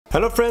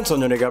Hello friends,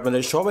 অঞ্জনকে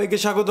আপনাদের সবাইকে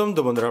স্বাগতম।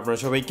 তো বন্ধুরা, আপনারা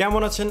সবাই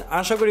কেমন আছেন?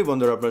 আশা করি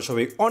বন্ধুরা আপনারা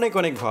সবাই অনেক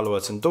অনেক ভালো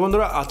আছেন। তো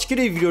বন্ধুরা, আজকের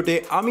এই ভিডিওতে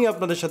আমি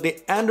আপনাদের সাথে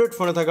অ্যান্ড্রয়েড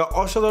ফোনে থাকা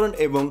অসাধারণ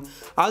এবং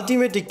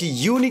আলটিমেট একটি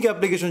ইউনিক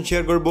অ্যাপ্লিকেশন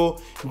শেয়ার করব,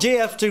 যে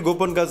অ্যাপসটির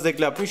গোপন কাজ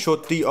দেখলে আপনি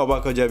সত্যিই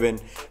অবাক হয়ে যাবেন।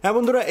 হ্যাঁ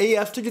বন্ধুরা, এই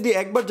অ্যাপসটি যদি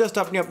একবার জাস্ট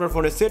আপনি আপনার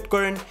ফোনে সেট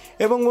করেন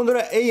এবং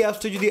বন্ধুরা এই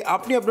অ্যাপসটি যদি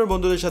আপনি আপনার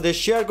বন্ধুদের সাথে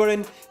শেয়ার করেন,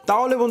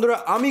 তাহলে বন্ধুরা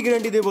আমি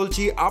গ্যারান্টি দিয়ে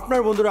বলছি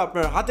আপনার বন্ধুরা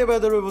আপনার হাতে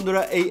পায়ে ধরবে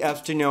বন্ধুরা এই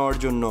অ্যাপসটি নেওয়ার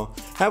জন্য।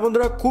 হ্যাঁ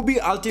বন্ধুরা, খুবই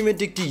আলটিমেট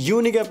একটি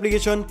ইউনিক অ্যাপ্লিকেশন।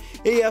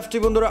 এই অ্যাপসটি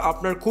বন্ধুরা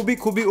আপনার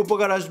খুবই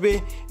উপকার আসবে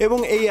এবং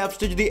এই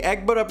অ্যাপসটি যদি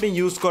একবার আপনি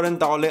ইউজ করেন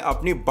তাহলে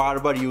আপনি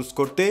বারবার ইউজ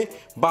করতে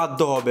বাধ্য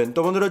হবেন। তো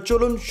বন্ধুরা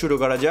চলুন শুরু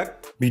করা যাক।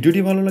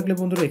 ভিডিওটি ভালো লাগলে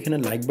বন্ধুরা এখানে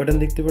লাইক বাটন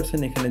দেখতে পাচ্ছেন,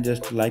 এখানে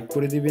জাস্ট লাইক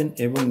করে দিবেন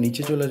এবং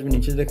নিচে চলে আসবেন,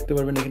 নিচে দেখতে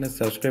পারবেন এখানে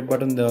সাবস্ক্রাইব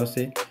বাটন দেওয়া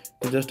আছে।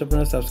 তো জাস্ট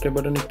আপনারা সাবস্ক্রাইব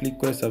বাটনে ক্লিক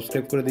করে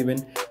সাবস্ক্রাইব করে দিবেন।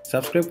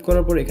 সাবস্ক্রাইব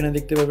করার পর এখানে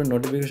দেখতে পারবেন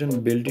নোটিফিকেশন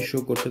বেলটি শো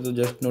করছে। তো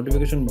জাস্ট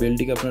নোটিফিকেশন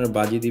বেলটিকে আপনারা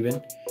বাজিয়ে দিবেন।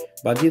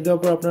 বাজিয়ে দেওয়ার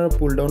পর আপনারা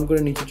পুল ডাউন করে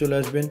নিচে চলে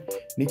আসবেন।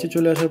 নিচে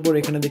চলে আসার পর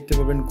এখানে দেখতে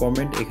পাবেন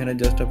কমেন্ট, এখানে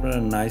জাস্ট আপনারা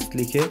নাইস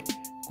লিখে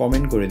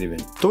কমেন্ট করে দিবেন।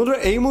 তো বন্ধুরা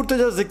এই মুহূর্তে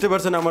জাস্ট দেখতে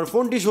পাচ্ছেন আমার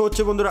ফোনটি শো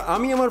হচ্ছে। বন্ধুরা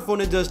আমি আমার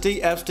ফোনে জাস্ট এই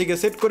অ্যাপসটিকে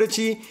সেট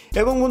করেছি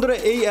এবং বন্ধুরা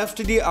এই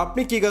অ্যাপসটি দিয়ে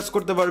আপনি কী কাজ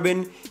করতে পারবেন,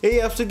 এই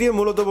অ্যাপসটি দিয়ে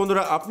মূলত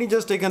বন্ধুরা আপনি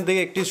জাস্ট এখান থেকে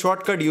একটি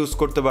শর্টকাট ইউজ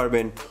করতে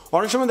পারবেন।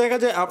 অনেক সময় দেখা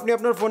যায় আপনি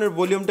আপনার ফোনের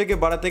ভলিউমটাকে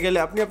বাড়াতে গেলে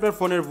আপনি আপনার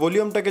ফোনের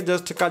ভলিউমটাকে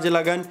জাস্ট কাজে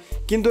লাগান,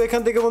 কিন্তু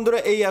এখান থেকে বন্ধুরা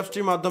এই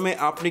অ্যাপসটির মাধ্যমে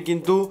আপনি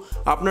কিন্তু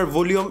আপনার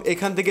ভলিউম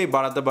এখান থেকেই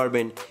বাড়াতে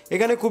পারবেন।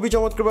 এখানে খুবই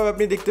চমৎকারভাবে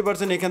আপনি দেখতে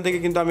পাচ্ছেন এখান থেকে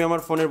কিন্তু আমি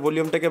আমার ফোনের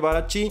ভলিউমটাকে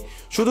বাড়াচ্ছি।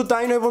 শুধু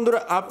তাই নয় বন্ধুরা,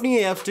 আপনি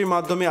এই অ্যাপসটির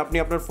মাধ্যমে আপনি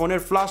আপনার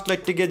ফোনের ফ্ল্যাশ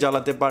লাইটটিকে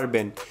জ্বালাতে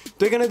পারবেন।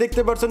 তো এখানে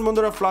দেখতে পাচ্ছেন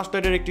বন্ধুরা ফ্ল্যাশ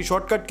লাইটের একটি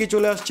শর্টকাট কি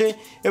চলে আসছে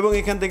এবং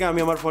এখান থেকে আমি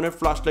আমার ফোনের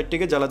ফ্ল্যাশ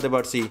লাইটটিকে জ্বালাতে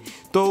পারছি।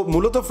 তো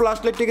মূলত ফ্ল্যাশ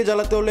লাইটটিকে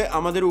জ্বালাতে হলে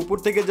আমাদের উপর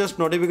থেকে জাস্ট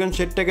নোটিফিকেশন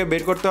সেটটাকে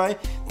বের করতে হয়,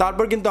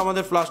 তারপর কিন্তু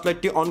আমাদের ফ্ল্যাশ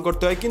লাইটটি অন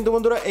করতে হয়। কিন্তু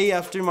বন্ধুরা এই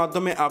অ্যাপসটির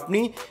মাধ্যমে আপনি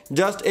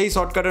জাস্ট এই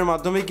শর্টকাটের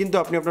মাধ্যমেই কিন্তু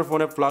আপনি আপনার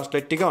ফোনের ফ্ল্যাশ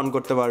লাইটটিকে অন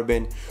করতে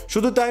পারবেন।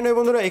 শুধু তাই নয়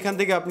বন্ধুরা, এখান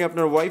থেকে আপনি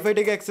আপনার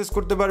ওয়াইফাইটাকে অ্যাক্সেস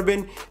করতে পারবেন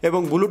এবং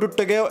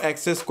ব্লুটুথটাকেও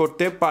অ্যাক্সেস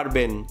করতে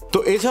পারবেন। তো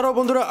এছাড়াও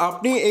বন্ধুরা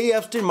আপনি এই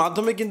অ্যাপসটির মাধ্যমে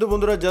কিন্তু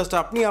বন্ধুরা জাস্ট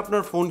আপনি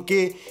আপনার ফোনকে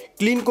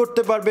ক্লিন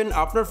করতে পারবেন।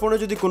 আপনার ফোনে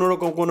যদি কোনো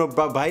রকম কোনো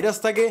ভাইরাস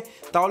থাকে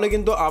তাহলে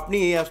কিন্তু আপনি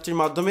এই অ্যাপসটির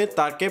মাধ্যমে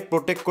তাকে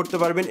প্রোটেক্ট করতে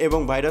পারবেন এবং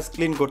ভাইরাস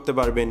ক্লিন করতে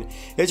পারবেন।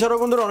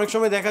 এছাড়াও বন্ধুরা অনেক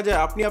সময় দেখা যায়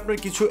আপনি আপনার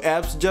কিছু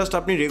অ্যাপস জাস্ট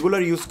আপনি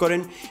রেগুলার ইউজ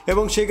করেন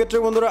এবং সেক্ষেত্রে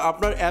বন্ধুরা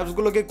আপনার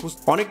অ্যাপসগুলোকে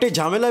অনেকটাই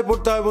ঝামেলায়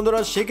পড়তে হয় বন্ধুরা।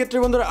 সেক্ষেত্রে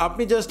বন্ধুরা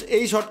আপনি জাস্ট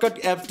এই শর্টকাট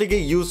অ্যাপসটিকে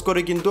ইউজ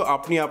করে কিন্তু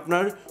আপনি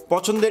আপনার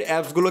পছন্দের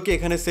অ্যাপসগুলোকে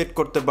এখানে সেট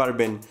করতে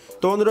পারবেন।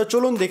 তো বন্ধুরা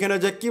চলুন দেখে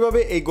নেওয়া যাক কীভাবে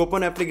এই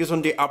গোপন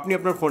অ্যাপ্লিকেশনটি আপনি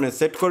আপনার ফোনে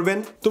সেট করবেন।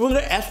 তো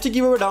বন্ধুরা অ্যাপসটি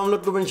কীভাবে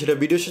ডাউনলোড করবেন সেটা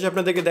ভিডিও শেষে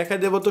আপনাদেরকে দেখাই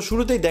দেবো। তো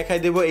শুরুতেই দেখাই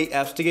দেবো এই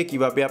অ্যাপসটিকে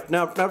কীভাবে আপনি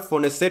আপনার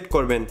ফোনে সেট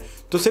করবেন।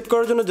 তো সেট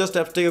করার জন্য জাস্ট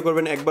অ্যাপসটিকে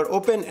করবেন একবার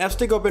ওপেন।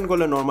 অ্যাপসটিকে ওপেন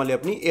করলে নর্মালি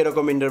আপনি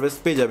এরকম ইন্টারফেস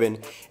পেয়ে যাবেন।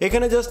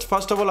 এখানে জাস্ট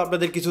ফার্স্ট অফ অল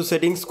আপনাদের কিছু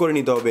সেটিংস করে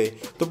নিতে হবে।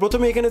 তো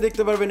প্রথমে এখানে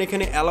দেখতে পারবেন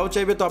এখানে অ্যালাউ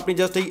চাইবে, তো আপনি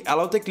জাস্ট এই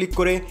অ্যালাউতে ক্লিক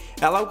করে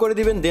অ্যালাউ করে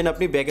দিবেন। দেন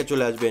আপনি ব্যাকে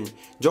চলে আসবেন।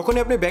 যখনই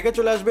আপনি ব্যাকে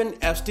চলে আসবেন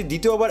অ্যাপসটি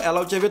দ্বিতীয়বার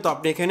অ্যালাউ চাইবে, তো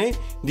আপনি এখানে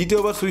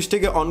দ্বিতীয়বার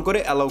সুইচটাকে অন করে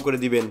অ্যালাউ করে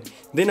দিবেন।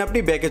 দেন আপনি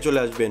ব্যাকে চলে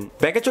আসবেন।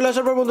 ব্যাকে চলে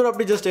আসার পর বন্ধুরা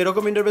আপনি জাস্ট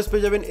এরকম ইন্টারফেস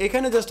পেয়ে যাবেন।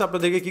 এখানে জাস্ট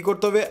আপনাদেরকে কি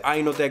করতে হবে,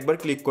 আইনোতে একবার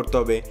ক্লিক করতে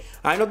হবে।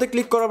 আইনোতে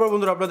ক্লিক করার পর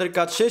বন্ধুরা আপনাদের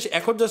কাজ শেষ।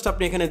 এখন জাস্ট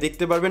আপনি এখানে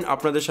দেখতে পারবেন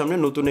আপনাদের সামনে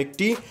নতুন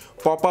একটি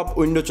পপ আপ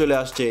উইন্ডো চলে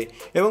আসছে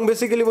এবং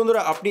বেসিক্যালি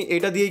বন্ধুরা আপনি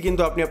এটা দিয়েই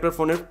কিন্তু আপনি আপনার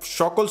ফোনের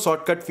সকল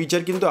শর্টকাট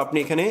ফিচার কিন্তু আপনি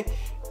এখানে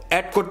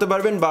অ্যাড করতে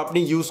পারবেন বা আপনি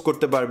ইউজ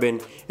করতে পারবেন।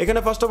 এখানে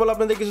ফার্স্ট অফ অল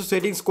আপনাদের কিছু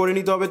সেটিংস করে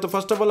নিতে হবে। তো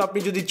ফার্স্ট অফ অল আপনি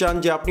যদি চান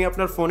যে আপনি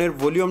আপনার ফোনের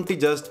ভলিউমটি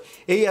জাস্ট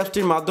এই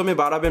অ্যাপসটির মাধ্যমে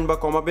বাড়াবেন বা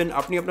কমাবেন,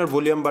 আপনি আপনার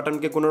ভলিউম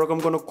বাটনকে কোনো রকম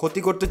কোনো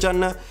ক্ষতি করতে চান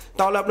না,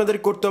 তাহলে আপনাদের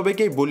করতে হবে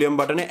কি ভলিউম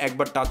বাটনে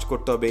একবার টাচ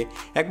করতে হবে।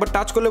 একবার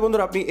টাচ করলে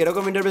বন্ধুরা আপনি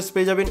এরকম ইন্টারফেস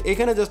পেয়ে যাবেন।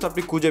 এখানে জাস্ট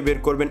আপনি খুঁজে বের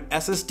করবেন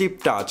অ্যাসিস্টিভ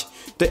টাচ।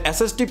 তো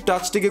অ্যাসিস্টিভ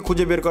টাচটিকে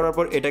খুঁজে বের করার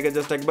পর এটাকে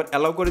জাস্ট একবার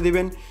অ্যালাউ করে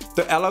দিবেন।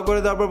 তো অ্যালাউ করে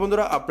দেওয়ার পর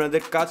বন্ধুরা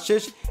আপনাদের কাজ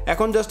শেষ।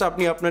 এখন জাস্ট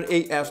আপনি আপনার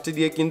এই অ্যাপসটি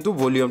দিয়ে কিন্তু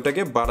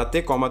ভলিউমটাকে বাড়াতে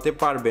কমাতে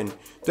পারবেন।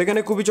 তো এখানে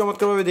খুবই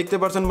চমৎকারভাবে দেখতে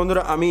পাচ্ছেন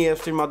বন্ধুরা আমি এই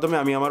অ্যাপসটির মাধ্যমে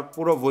আমি আমার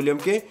পুরো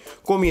ভলিউমকে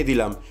কমিয়ে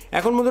দিলাম।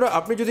 এখন বন্ধুরা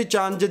আপনি যদি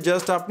চান যে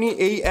জাস্ট আপনি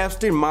এই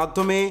অ্যাপসটির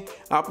মাধ্যমে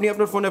আপনি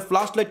আপনার ফোনে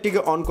ফ্ল্যাশ লাইটটিকে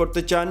অন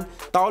করতে চান,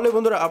 তাহলে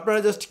বন্ধুরা আপনারা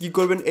জাস্ট কি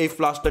করবেন, এই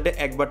ফ্ল্যাশ লাইটে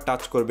একবার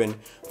টাচ করবেন।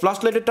 ফ্ল্যাশ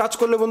লাইটে টাচ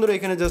করলে বন্ধুরা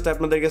এখানে জাস্ট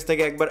আপনাদের কাছ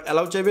থেকে একবার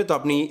অ্যালাউ চাইবে, তো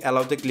আপনি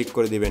অ্যালাউতে ক্লিক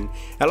করে দিবেন।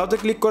 অ্যালাউতে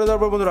ক্লিক করে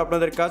দেওয়ার পর বন্ধুরা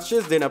আপনাদের কাজ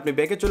শেষ। দেন আপনি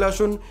ব্যাকে চলে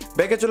আসুন।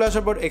 ব্যাকে চলে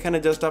আসার পর এখানে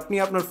জাস্ট আপনি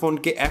আপনার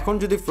ফোনকে এখন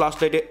যদি ফ্ল্যাশ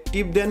লাইটে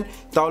টিপ দেন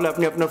তাহলে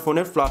আপনি আপনার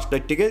ফোনের ফ্ল্যাশ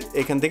লাইটটিকে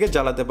এখান থেকে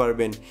জ্বালাতে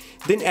পারবেন।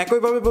 দেন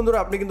একইভাবে বন্ধুরা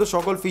আপনি কিন্তু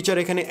সকল ফিচার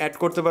এখানে অ্যাড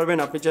করতে পারবেন।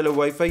 আপনি চাইলে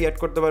ওয়াইফাই অ্যাড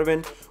করতে পারবেন,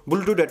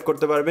 ব্লুটুথ অ্যাড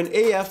করতে পারবেন।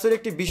 এই অ্যাপসের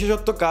একটি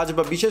বিশেষত্ব কাজ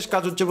বা বিশেষ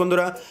কাজ হচ্ছে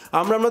বন্ধুরা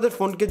আমরা আমাদের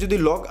ফোনকে যদি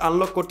লক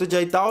আনলক করতে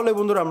চাই তাহলে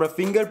বন্ধুরা আমরা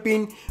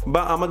ফিঙ্গারপ্রিন্ট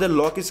বা আমাদের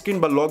লক স্ক্রিন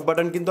বা লক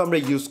বাটন কিন্তু আমরা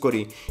ইউজ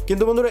করি,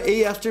 কিন্তু বন্ধুরা এই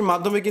অ্যাপসটির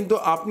মাধ্যমে কিন্তু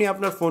আপনি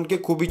আপনার ফোনকে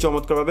খুবই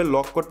চমৎকারভাবে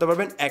লক করতে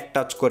পারবেন এক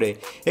টাচ করে।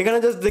 এখানে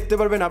জাস্ট দেখতে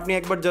পারবেন আপনি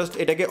একবার জাস্ট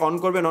এটাকে অন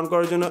করবেন। অন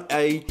করার জন্য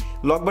এই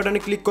লক বাটনে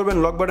ক্লিক করবেন।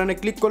 লক বাটনে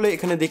ক্লিক করলে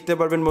এখানে দেখতে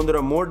পারবেন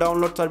বন্ধুরা মোর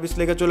ডাউনলোড সার্ভিস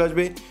লেখা চলে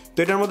আসবে। তো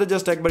এটার মধ্যে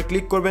জাস্ট একবার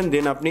ক্লিক করবেন,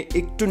 দেন আপনি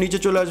একটু নিচে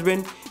চলে আসবেন,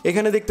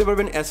 এখানে দেখতে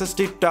পারবেন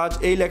অ্যাসিস্টিভ টাচ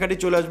এই লেখাটি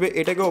চলে আসবে,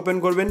 এটাকে ওপেন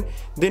করবেন,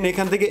 দেন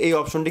এখান থেকে এই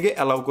অপশনটিকে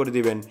অ্যালাউ করে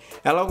দিবেন।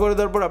 অ্যালাউ করে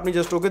দেওয়ার পর আপনি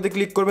জাস্ট ওকেতে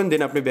ক্লিক করবেন,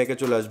 দেন আপনি ব্যাকে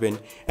চলে আসবেন।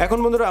 এখন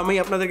বন্ধুরা আমি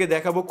আপনাদেরকে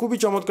দেখাবো খুবই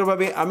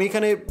চমৎকারভাবে। আমি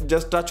এখানে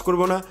জাস্ট টাচ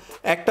করবো না,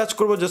 এক টাচ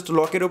করবো জাস্ট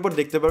লকের ওপর,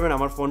 দেখতে পারবেন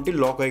আমার ফোনটি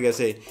লক হয়ে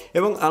গেছে।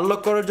 এবং আনলক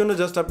করার জন্য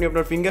জাস্ট আপনি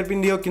আপনার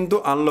ফিঙ্গারপ্রিন্ট দিয়েও কিন্তু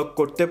আনলক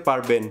করতে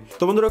পারবেন।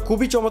 তো বন্ধুরা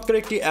খুবই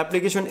চমৎকার একটি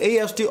অ্যাপ্লিকেশন, এই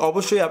অ্যাপসটি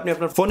অবশ্যই আপনি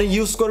আপনার ফোনে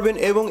ইউজ করবেন।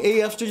 এবং এই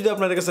অ্যাপসটি যদি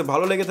আপনাদের কাছে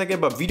ভালো লেগে থাকে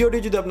বা ভিডিওটি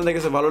যদি আপনাদের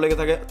কাছে ভালো লেগে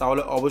থাকে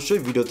তাহলে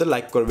অবশ্যই ভিডিওতে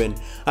লাইক করবেন।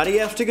 আর এই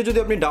অ্যাপসটিকে যদি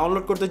আপনি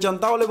ডাউনলোড করতে চান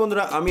তাহলে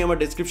বন্ধুরা আমি আমার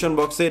ডেসক্রিপশন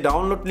বক্সে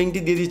ডাউনলোড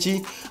লিঙ্কটি দিয়ে দিচ্ছি,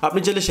 আপনি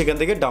চাইলে সেখান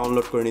থেকে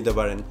ডাউনলোড করে নিতে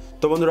পারেন।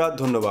 তো বন্ধুরা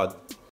ধন্যবাদ।